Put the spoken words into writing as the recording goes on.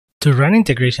To run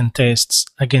integration tests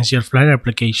against your Flutter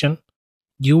application,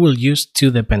 you will use two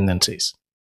dependencies.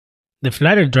 The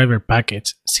Flutter driver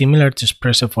package, similar to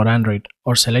Espresso for Android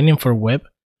or Selenium for web,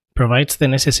 provides the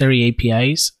necessary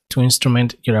APIs to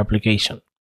instrument your application.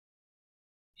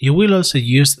 You will also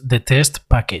use the test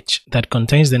package that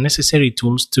contains the necessary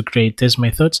tools to create test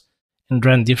methods and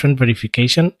run different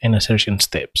verification and assertion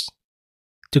steps.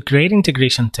 To create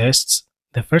integration tests,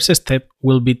 the first step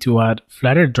will be to add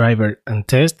Flutter driver and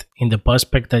test in the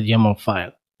postspec.yaml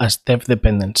file as dev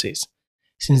dependencies,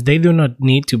 since they do not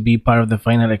need to be part of the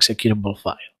final executable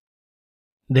file.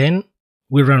 Then,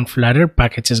 we run Flutter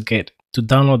packages get to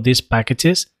download these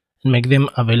packages and make them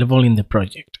available in the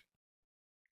project.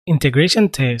 Integration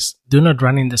tests do not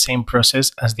run in the same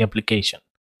process as the application,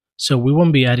 so we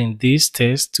won't be adding these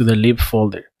tests to the lib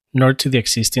folder, nor to the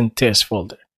existing test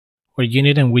folder, where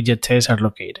unit and widget tests are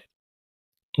located.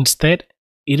 Instead,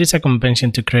 it is a convention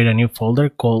to create a new folder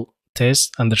called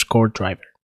test_driver.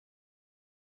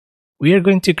 We are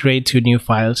going to create two new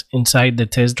files inside the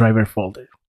test driver folder.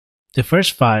 The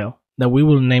first file, that we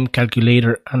will name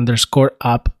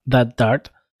calculator_app.dart,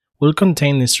 will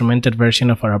contain the instrumented version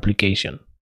of our application.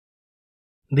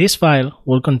 This file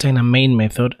will contain a main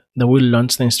method that will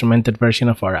launch the instrumented version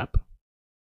of our app.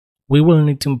 We will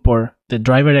need to import the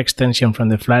driver extension from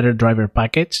the Flutter driver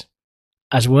package,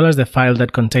 as well as the file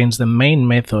that contains the main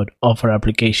method of our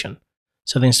application,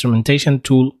 so the instrumentation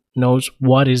tool knows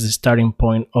what is the starting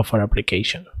point of our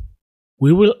application.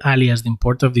 We will alias the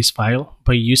import of this file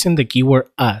by using the keyword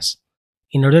as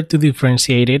in order to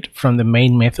differentiate it from the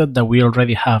main method that we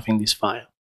already have in this file.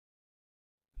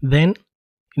 Then,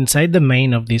 inside the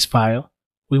main of this file,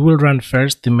 we will run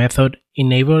first the method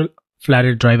enable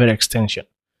Flutter driver extension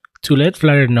to let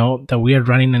Flutter know that we are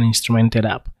running an instrumented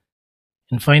app.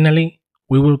 And finally,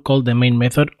 we will call the main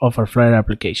method of our Flutter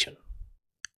application.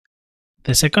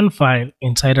 The second file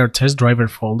inside our test driver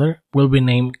folder will be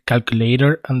named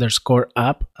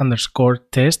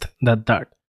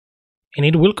calculator_app_test.dart, and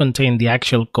it will contain the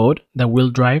actual code that will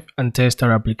drive and test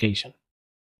our application.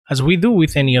 As we do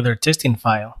with any other testing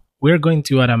file, we are going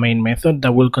to add a main method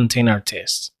that will contain our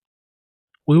tests.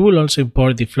 We will also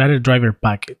import the Flutter driver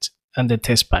package and the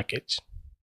test package.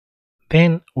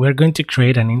 Then we are going to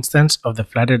create an instance of the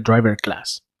Flutter driver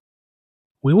class.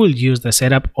 We will use the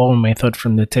setupAll method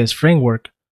from the test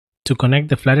framework to connect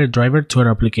the Flutter driver to our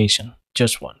application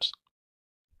just once.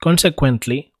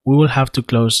 Consequently, we will have to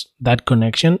close that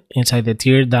connection inside the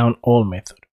teardownAll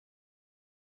method.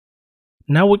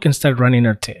 Now we can start running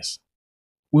our tests.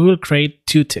 We will create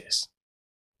two tests,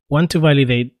 one to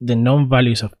validate the known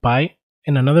values of pi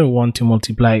and another one to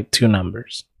multiply two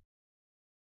numbers.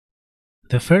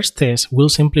 The first test will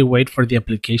simply wait for the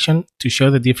application to show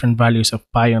the different values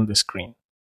of pi on the screen.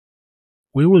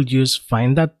 We will use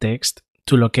find.text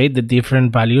to locate the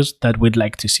different values that we'd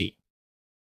like to see.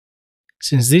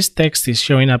 Since this text is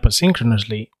showing up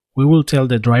asynchronously, we will tell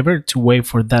the driver to wait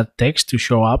for that text to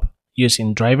show up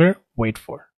using driver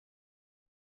waitFor.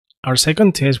 Our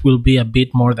second test will be a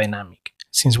bit more dynamic,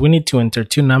 since we need to enter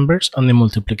two numbers on the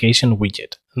multiplication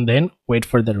widget and then wait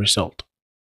for the result.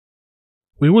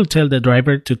 We will tell the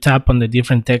driver to tap on the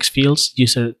different text fields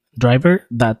using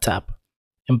driver.tap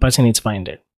and pass in its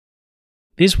finder.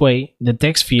 This way, the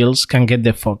text fields can get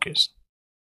the focus.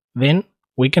 Then,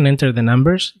 we can enter the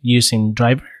numbers using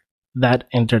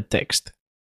driver.enterText.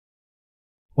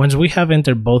 Once we have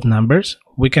entered both numbers,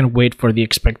 we can wait for the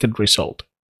expected result,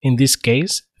 in this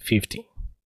case, 50.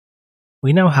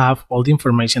 We now have all the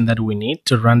information that we need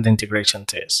to run the integration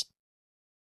test.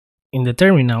 In the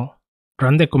terminal,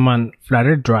 run the command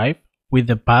Flutter drive with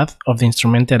the path of the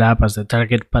instrumented app as the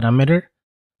target parameter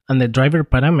and the driver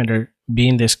parameter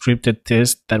being the scripted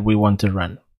test that we want to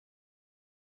run.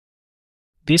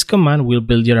 This command will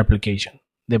build your application,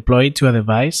 deploy it to a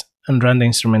device, and run the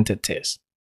instrumented test.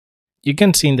 You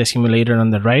can see in the simulator on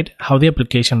the right how the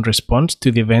application responds to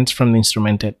the events from the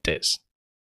instrumented test.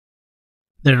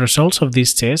 The results of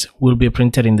this test will be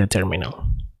printed in the terminal.